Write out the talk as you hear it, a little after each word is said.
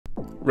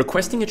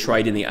Requesting a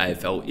trade in the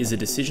AFL is a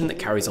decision that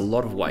carries a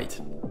lot of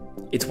weight.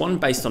 It's one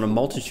based on a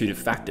multitude of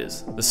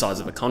factors: the size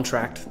of a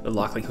contract, the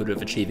likelihood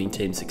of achieving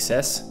team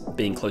success,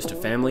 being close to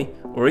family,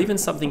 or even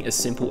something as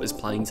simple as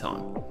playing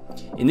time.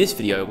 In this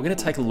video, we're going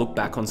to take a look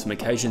back on some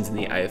occasions in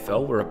the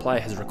AFL where a player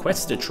has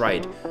requested a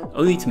trade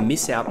only to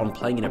miss out on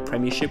playing in a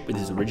premiership with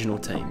his original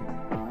team.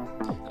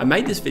 I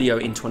made this video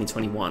in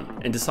 2021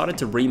 and decided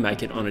to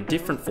remake it on a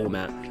different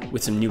format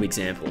with some new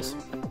examples.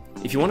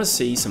 If you want to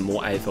see some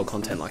more AFL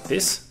content like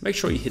this, make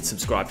sure you hit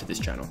subscribe to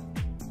this channel.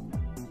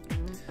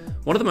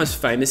 One of the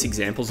most famous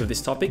examples of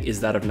this topic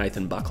is that of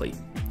Nathan Buckley.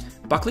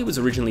 Buckley was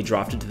originally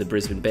drafted to the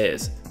Brisbane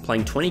Bears,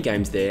 playing 20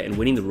 games there and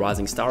winning the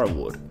Rising Star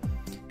Award.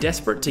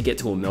 Desperate to get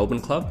to a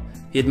Melbourne club,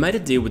 he had made a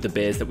deal with the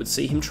Bears that would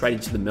see him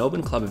traded to the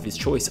Melbourne club of his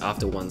choice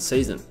after one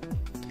season.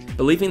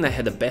 Believing they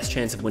had the best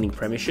chance of winning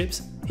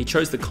premierships, he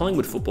chose the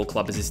Collingwood Football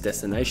Club as his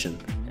destination,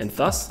 and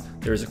thus,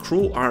 there is a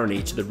cruel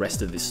irony to the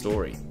rest of this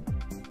story.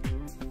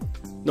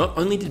 Not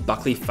only did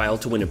Buckley fail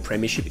to win a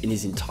premiership in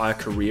his entire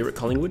career at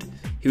Collingwood,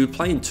 he would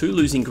play in 2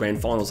 losing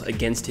grand finals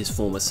against his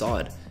former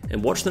side,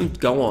 and watch them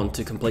go on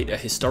to complete a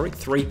historic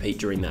three-peat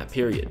during that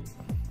period.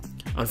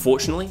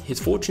 Unfortunately,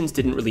 his fortunes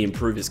didn't really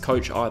improve as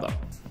coach either.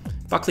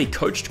 Buckley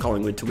coached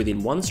Collingwood to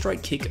within one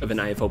straight kick of an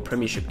AFL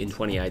premiership in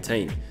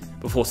 2018,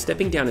 before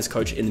stepping down as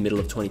coach in the middle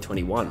of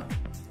 2021.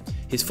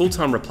 His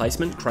full-time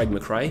replacement, Craig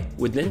McRae,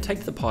 would then take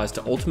the Pies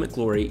to ultimate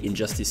glory in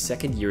just his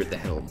second year at the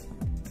helm.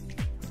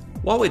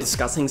 While we're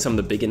discussing some of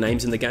the bigger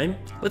names in the game,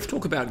 let's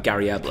talk about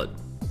Gary Ablett.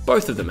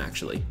 Both of them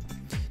actually.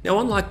 Now,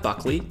 unlike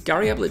Buckley,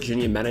 Gary Ablett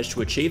Jr. managed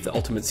to achieve the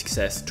ultimate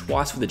success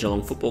twice with the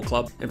Geelong Football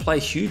Club and play a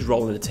huge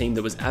role in a team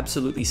that was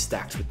absolutely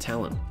stacked with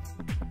talent.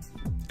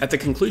 At the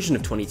conclusion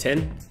of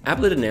 2010,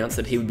 Ablett announced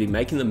that he would be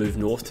making the move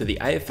north to the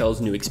AFL's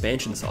new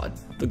expansion side,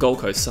 the Gold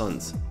Coast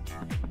Suns.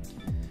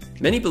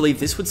 Many believe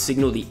this would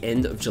signal the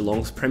end of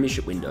Geelong's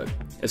premiership window,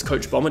 as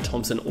coach Bomber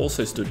Thompson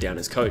also stood down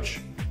as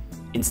coach.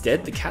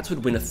 Instead, the Cats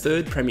would win a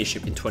third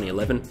premiership in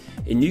 2011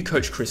 in new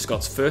coach Chris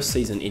Scott's first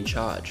season in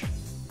charge.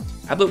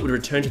 Ablett would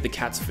return to the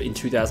Cats in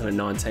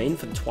 2019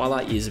 for the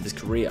twilight years of his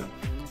career,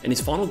 and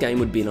his final game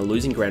would be in a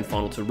losing grand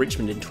final to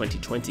Richmond in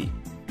 2020.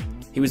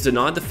 He was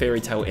denied the fairy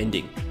tale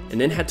ending,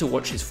 and then had to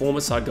watch his former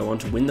side go on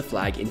to win the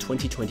flag in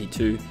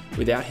 2022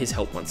 without his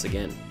help once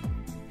again.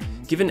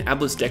 Given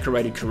Ablett's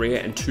decorated career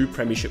and 2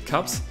 premiership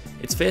cups,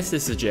 it's fair to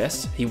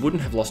suggest he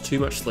wouldn't have lost too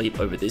much sleep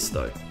over this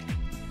though.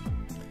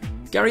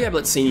 Gary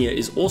Ablett Sr.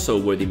 is also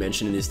a worthy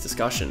mention in this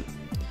discussion.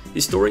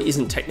 This story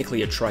isn't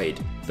technically a trade,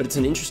 but it's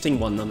an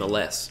interesting one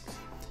nonetheless.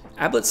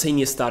 Ablett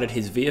Sr. started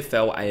his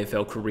VFL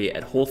AFL career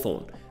at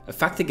Hawthorn, a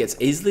fact that gets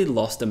easily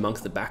lost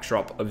amongst the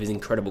backdrop of his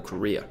incredible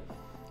career.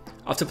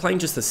 After playing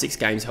just the 6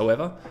 games,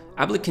 however,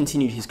 Ablett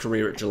continued his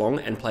career at Geelong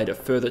and played a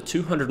further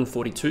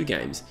 242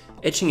 games,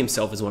 etching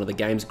himself as one of the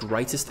game's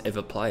greatest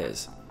ever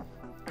players.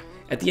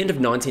 At the end of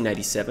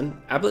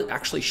 1987, Ablett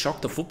actually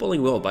shocked the footballing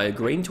world by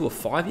agreeing to a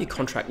 5-year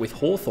contract with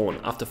Hawthorn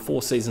after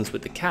 4 seasons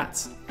with the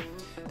Cats.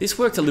 This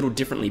worked a little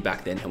differently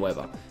back then,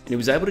 however, and he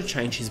was able to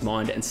change his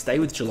mind and stay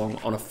with Geelong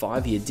on a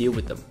 5-year deal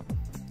with them.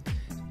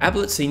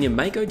 Ablett Sr.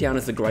 may go down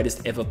as the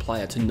greatest ever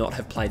player to not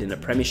have played in a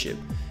premiership,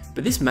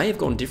 but this may have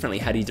gone differently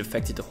had he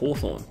defected to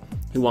Hawthorn,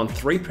 who won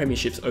 3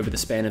 premierships over the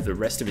span of the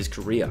rest of his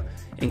career,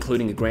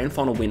 including a grand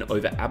final win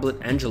over Ablett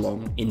and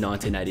Geelong in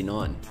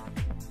 1989.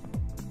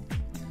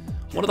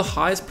 One of the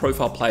highest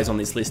profile players on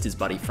this list is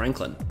Buddy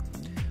Franklin.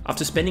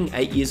 After spending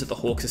 8 years at the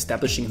Hawks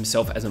establishing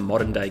himself as a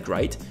modern day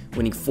great,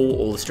 winning 4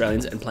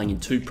 All-Australians and playing in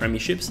 2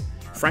 premierships,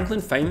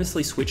 Franklin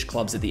famously switched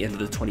clubs at the end of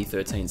the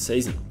 2013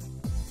 season.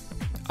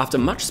 After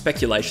much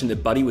speculation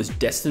that Buddy was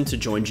destined to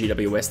join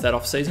GWS that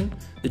off-season,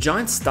 the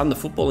Giants stunned the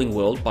footballing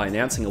world by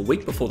announcing a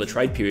week before the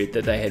trade period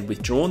that they had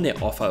withdrawn their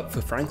offer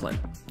for Franklin.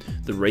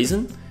 The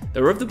reason?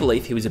 They were of the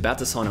belief he was about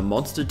to sign a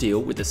monster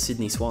deal with the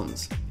Sydney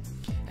Swans.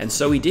 And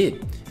so he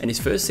did, and his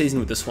first season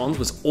with the Swans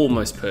was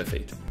almost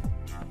perfect.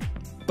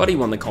 Buddy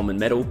won the Coleman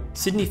Medal,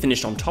 Sydney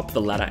finished on top of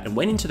the ladder and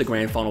went into the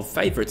grand final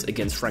favourites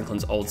against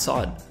Franklin's old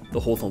side, the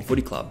Hawthorn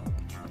Footy Club.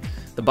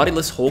 The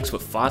Buddyless Hawks were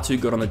far too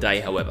good on the day,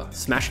 however,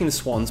 smashing the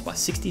Swans by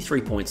 63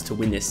 points to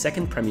win their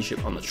second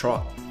premiership on the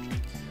trot.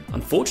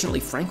 Unfortunately,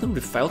 Franklin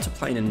would fail to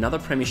play in another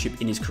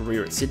premiership in his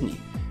career at Sydney,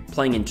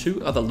 playing in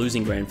 2 other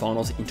losing grand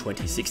finals in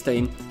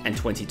 2016 and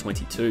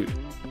 2022.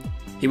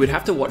 He would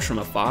have to watch from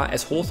afar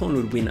as Hawthorn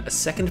would win a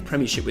second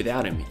premiership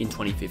without him in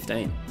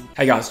 2015.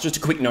 Hey guys, just a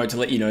quick note to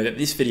let you know that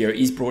this video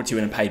is brought to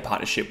you in a paid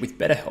partnership with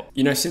BetterHelp.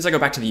 You know, since I got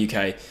back to the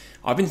UK,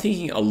 I've been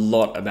thinking a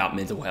lot about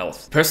mental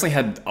health. Personally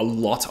had a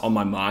lot on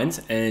my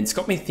mind, and it's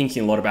got me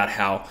thinking a lot about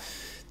how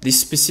this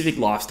specific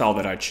lifestyle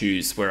that I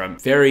choose, where I'm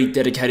very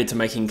dedicated to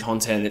making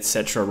content,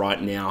 etc.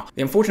 right now,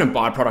 the unfortunate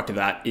byproduct of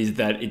that is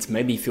that it's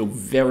made me feel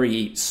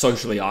very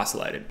socially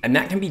isolated. And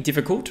that can be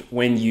difficult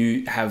when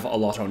you have a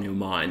lot on your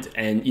mind.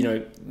 And, you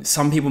know,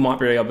 some people might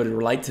be able to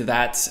relate to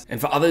that. And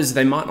for others,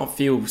 they might not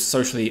feel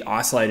socially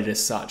isolated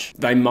as such.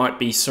 They might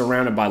be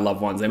surrounded by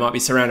loved ones. They might be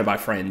surrounded by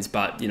friends.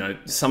 But, you know,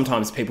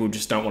 sometimes people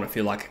just don't want to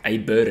feel like a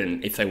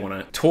burden if they want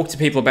to talk to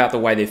people about the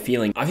way they're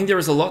feeling. I think there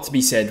is a lot to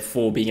be said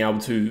for being able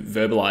to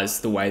verbalize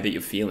the way way that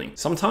you're feeling.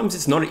 Sometimes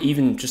it's not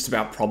even just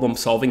about problem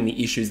solving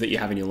the issues that you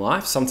have in your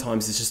life.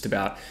 Sometimes it's just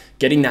about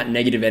getting that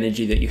negative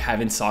energy that you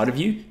have inside of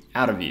you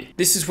out of you.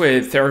 This is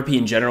where therapy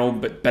in general,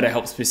 but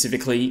BetterHelp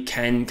specifically,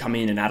 can come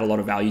in and add a lot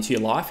of value to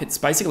your life. It's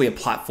basically a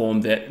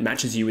platform that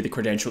matches you with a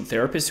credentialed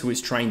therapist who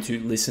is trained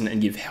to listen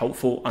and give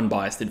helpful,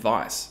 unbiased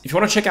advice. If you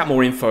want to check out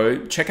more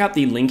info, check out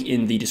the link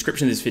in the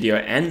description of this video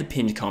and the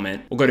pinned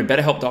comment, or go to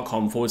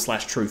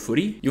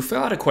betterhelp.com/truefooty. You'll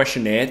fill out a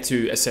questionnaire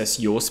to assess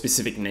your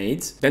specific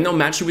needs. Then they'll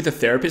match you with a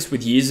therapist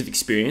with years of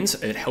experience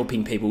at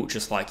helping people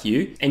just like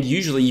you. And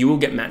usually you will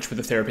get matched with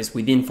a therapist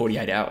within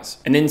 48 hours.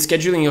 And then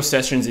scheduling your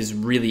sessions is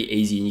really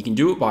easy. You can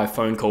do it by a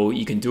phone call,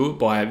 you can do it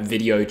by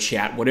video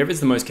chat, whatever is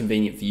the most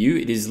convenient for you.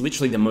 It is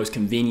literally the most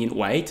convenient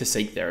way to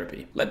seek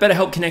therapy. Let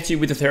BetterHelp connect you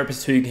with a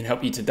therapist who can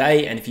help you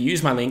today. And if you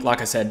use my link, like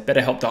I said,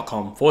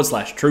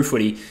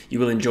 betterhelp.com/truefooty, you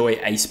will enjoy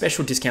a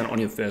special discount on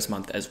your first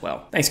month as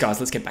well. Thanks guys,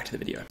 let's get back to the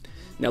video.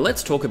 Now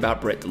let's talk about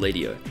Brett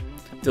Deledio.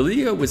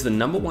 Deledio was the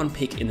 #1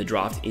 pick in the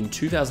draft in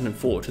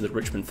 2004 to the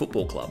Richmond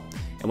Football Club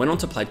and went on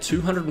to play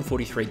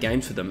 243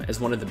 games for them as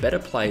one of the better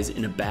players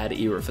in a bad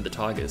era for the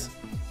Tigers.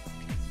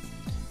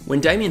 When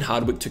Damien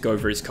Hardwick took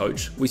over as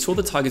coach, we saw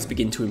the Tigers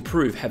begin to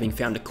improve, having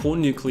found a core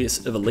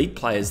nucleus of elite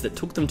players that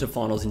took them to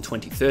finals in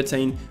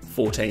 2013,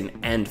 14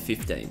 and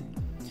 15.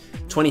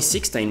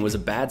 2016 was a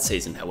bad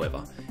season,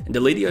 however, and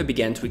Deledio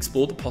began to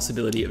explore the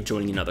possibility of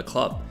joining another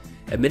club,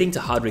 admitting to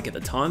Hardwick at the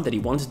time that he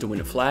wanted to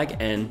win a flag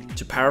and,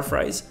 to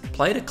paraphrase,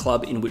 play at a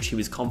club in which he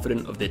was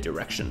confident of their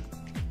direction.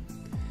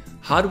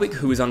 Hardwick,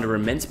 who was under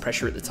immense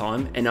pressure at the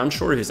time and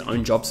unsure of his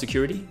own job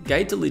security,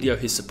 gave Deledio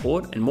his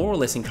support and more or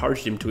less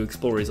encouraged him to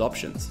explore his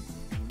options.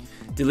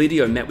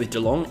 Deledio met with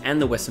Geelong and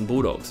the Western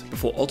Bulldogs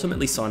before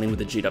ultimately signing with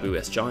the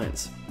GWS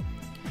Giants.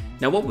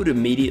 Now what would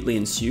immediately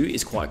ensue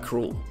is quite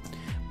cruel.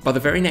 By the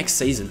very next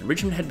season,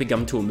 Richmond had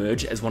begun to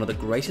emerge as one of the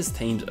greatest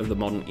teams of the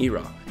modern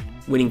era,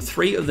 winning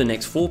 3 of the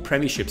next 4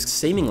 premierships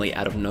seemingly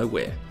out of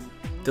nowhere.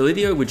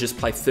 Deledio would just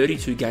play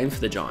 32 games for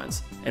the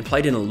Giants and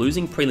played in a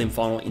losing prelim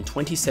final in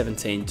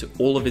 2017 to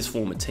all of his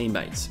former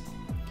teammates.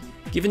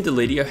 Given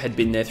Deledio had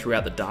been there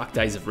throughout the dark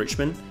days of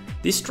Richmond,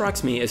 this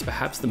strikes me as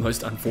perhaps the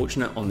most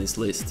unfortunate on this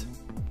list.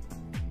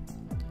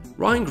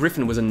 Ryan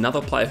Griffin was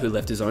another player who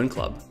left his own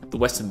club, the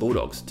Western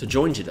Bulldogs, to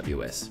join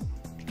GWS.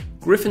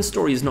 Griffin's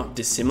story is not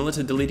dissimilar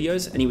to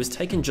Deledio's, and he was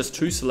taken just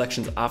 2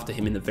 selections after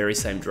him in the very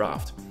same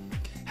draft.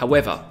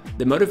 However,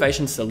 their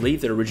motivations to leave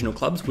their original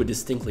clubs were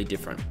distinctly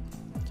different.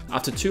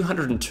 After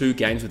 202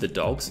 games with the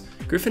Dogs,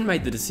 Griffin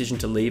made the decision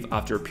to leave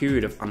after a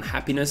period of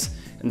unhappiness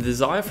and the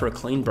desire for a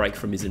clean break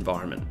from his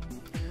environment.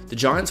 The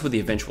Giants were the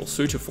eventual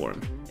suitor for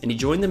him, and he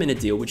joined them in a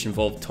deal which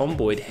involved Tom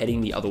Boyd heading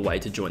the other way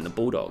to join the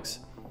Bulldogs.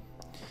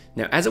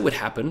 Now, as it would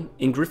happen,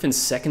 in Griffin's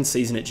second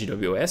season at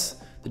GWS,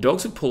 the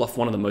Dogs would pull off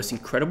one of the most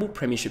incredible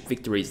premiership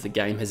victories the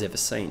game has ever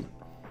seen.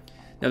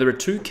 Now, there are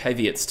 2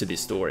 caveats to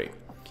this story.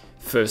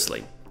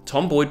 Firstly,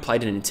 Tom Boyd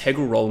played an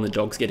integral role in the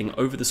Dogs getting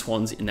over the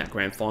Swans in that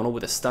grand final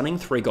with a stunning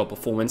 3-goal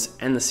performance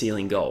and the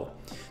sealing goal,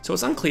 so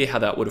it's unclear how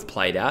that would have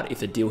played out if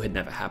the deal had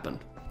never happened.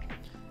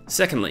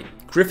 Secondly,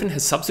 Griffin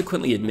has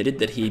subsequently admitted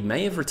that he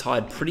may have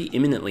retired pretty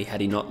imminently had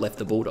he not left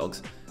the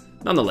Bulldogs.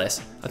 Nonetheless,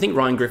 I think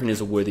Ryan Griffin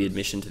is a worthy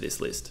admission to this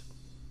list.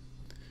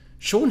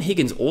 Shaun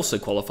Higgins also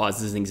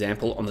qualifies as an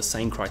example on the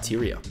same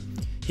criteria.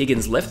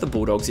 Higgins left the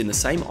Bulldogs in the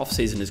same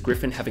off-season as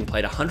Griffin, having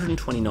played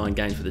 129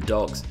 games with the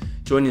Dogs,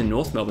 joining the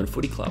North Melbourne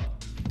Footy Club.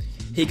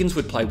 Higgins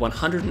would play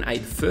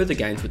 108 further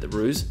games with the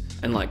Roos,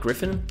 and like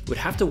Griffin, would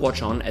have to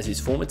watch on as his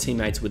former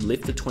teammates would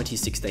lift the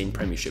 2016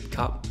 Premiership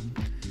Cup.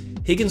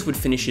 Higgins would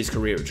finish his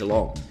career at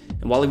Geelong,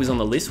 and while he was on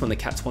the list when the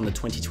Cats won the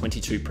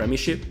 2022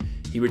 Premiership,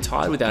 he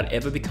retired without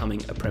ever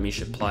becoming a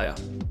Premiership player.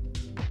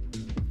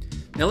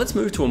 Now let's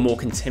move to a more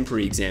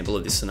contemporary example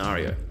of this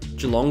scenario,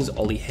 Geelong's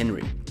Ollie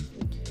Henry.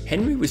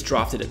 Henry was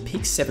drafted at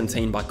pick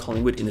 17 by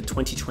Collingwood in the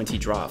 2020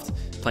 draft,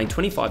 playing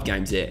 25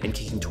 games there and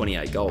kicking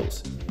 28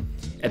 goals.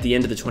 At the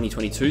end of the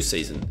 2022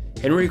 season,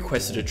 Henry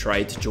requested a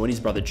trade to join his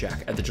brother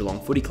Jack at the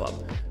Geelong Footy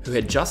Club, who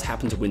had just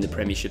happened to win the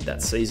premiership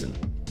that season.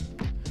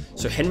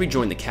 So Henry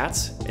joined the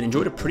Cats and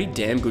enjoyed a pretty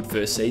damn good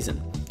first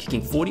season,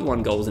 kicking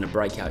 41 goals in a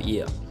breakout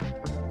year.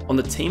 On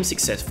the team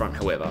success front,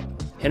 however,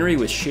 Henry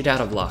was shit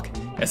out of luck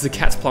as the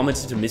Cats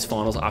plummeted to miss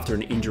finals after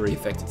an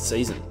injury-affected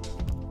season.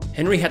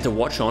 Henry had to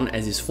watch on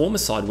as his former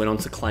side went on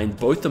to claim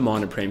both the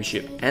minor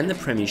premiership and the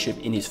premiership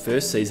in his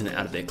first season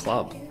out of their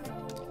club.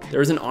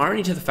 There is an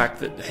irony to the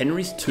fact that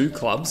Henry's 2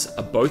 clubs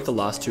are both the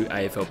last 2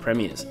 AFL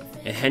premiers,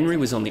 and Henry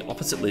was on the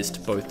opposite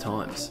list both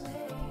times.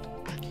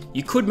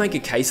 You could make a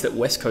case that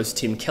West Coast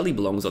Tim Kelly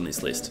belongs on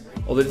this list,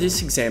 although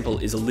this example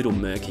is a little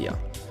murkier.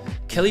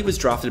 Kelly was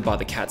drafted by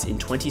the Cats in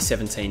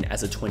 2017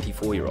 as a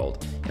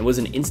 24-year-old and was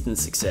an instant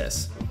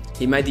success.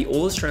 He made the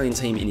All-Australian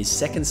team in his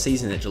second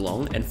season at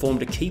Geelong and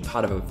formed a key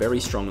part of a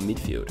very strong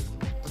midfield.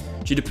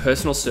 Due to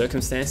personal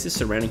circumstances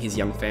surrounding his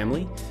young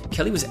family,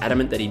 Kelly was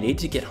adamant that he needed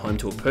to get home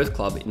to a Perth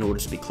club in order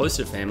to be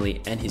closer to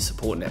family and his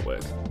support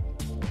network.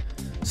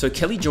 So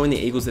Kelly joined the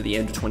Eagles at the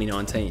end of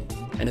 2019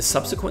 and has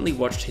subsequently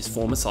watched his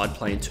former side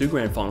play in 2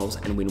 grand finals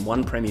and win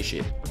 1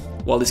 premiership.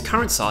 while his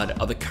current side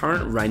are the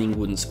current reigning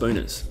Wooden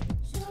Spooners.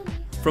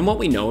 From what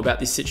we know about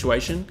this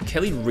situation,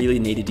 Kelly really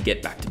needed to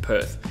get back to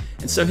Perth,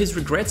 and so his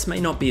regrets may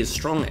not be as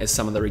strong as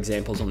some other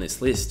examples on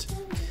this list.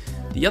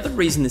 The other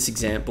reason this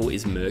example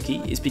is murky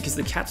is because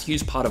the Cats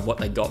used part of what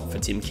they got for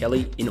Tim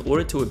Kelly in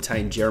order to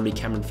obtain Jeremy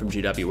Cameron from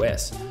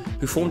GWS,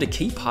 who formed a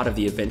key part of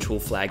the eventual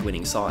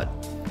flag-winning side.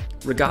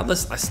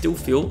 Regardless, I still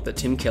feel that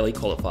Tim Kelly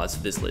qualifies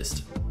for this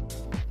list.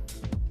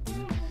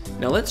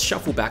 Now let's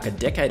shuffle back a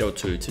decade or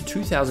two to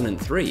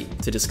 2003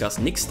 to discuss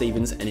Nick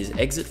Stevens and his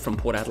exit from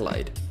Port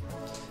Adelaide.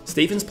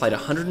 Stevens played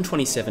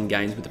 127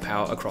 games with the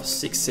Power across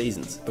 6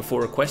 seasons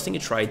before requesting a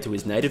trade to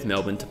his native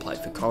Melbourne to play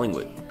for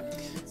Collingwood.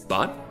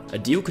 But a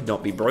deal could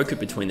not be brokered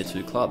between the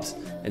two clubs,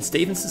 and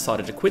Stevens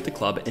decided to quit the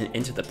club and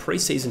enter the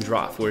pre-season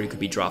draft where he could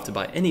be drafted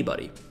by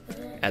anybody.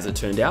 As it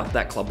turned out,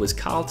 that club was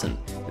Carlton,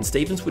 and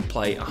Stevens would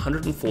play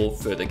 104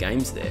 further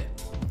games there.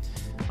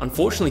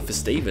 Unfortunately for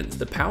Stevens,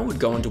 the Power would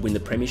go on to win the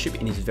premiership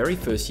in his very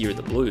first year at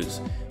the Blues,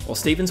 while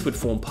Stevens would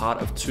form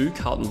part of 2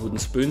 Carlton Wooden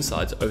Spoon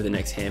sides over the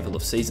next handful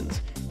of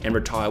seasons, and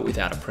retire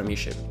without a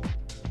premiership.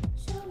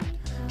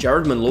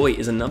 Jared Malloy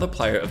is another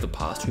player of the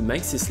past who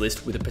makes this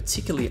list with a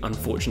particularly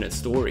unfortunate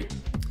story.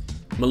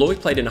 Malloy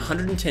played in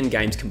 110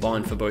 games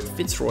combined for both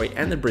Fitzroy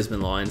and the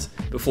Brisbane Lions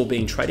before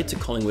being traded to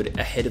Collingwood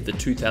ahead of the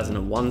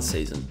 2001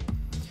 season.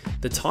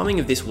 The timing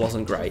of this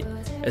wasn't great,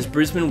 as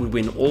Brisbane would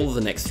win all of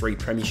the next 3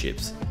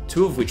 premierships,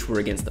 2 of which were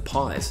against the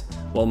Pies,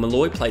 while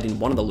Malloy played in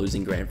one of the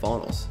losing grand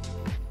finals.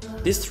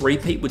 This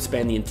three-peat would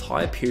span the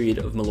entire period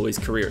of Malloy's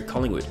career at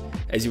Collingwood,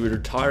 as he would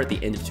retire at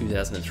the end of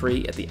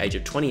 2003 at the age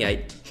of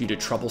 28 due to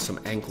troublesome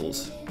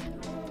ankles.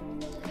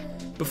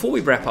 Before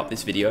we wrap up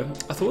this video,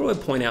 I thought I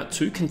would point out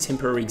 2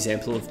 contemporary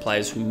examples of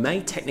players who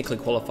may technically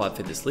qualify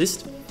for this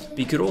list, but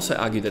you could also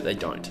argue that they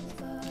don't.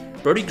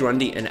 Brodie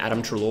Grundy and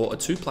Adam Treloar are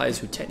 2 players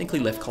who technically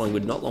left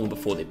Collingwood not long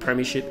before their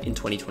premiership in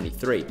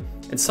 2023,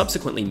 and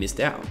subsequently missed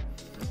out.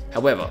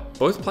 However,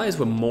 both players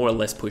were more or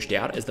less pushed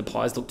out as the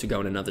Pies looked to go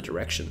in another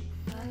direction.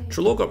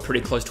 Treloar got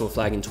pretty close to a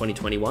flag in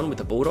 2021 with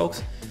the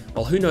Bulldogs,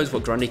 while who knows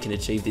what Grundy can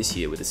achieve this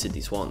year with the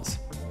Sydney Swans.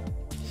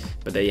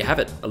 But there you have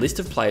it, a list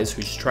of players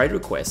whose trade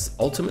requests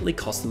ultimately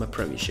cost them a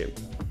premiership.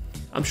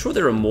 I'm sure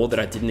there are more that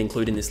I didn't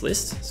include in this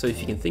list, so if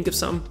you can think of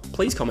some,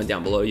 please comment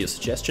down below your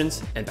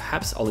suggestions, and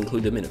perhaps I'll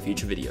include them in a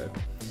future video.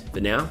 For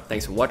now,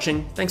 thanks for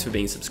watching, thanks for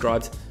being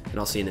subscribed, and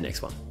I'll see you in the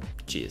next one.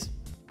 Cheers.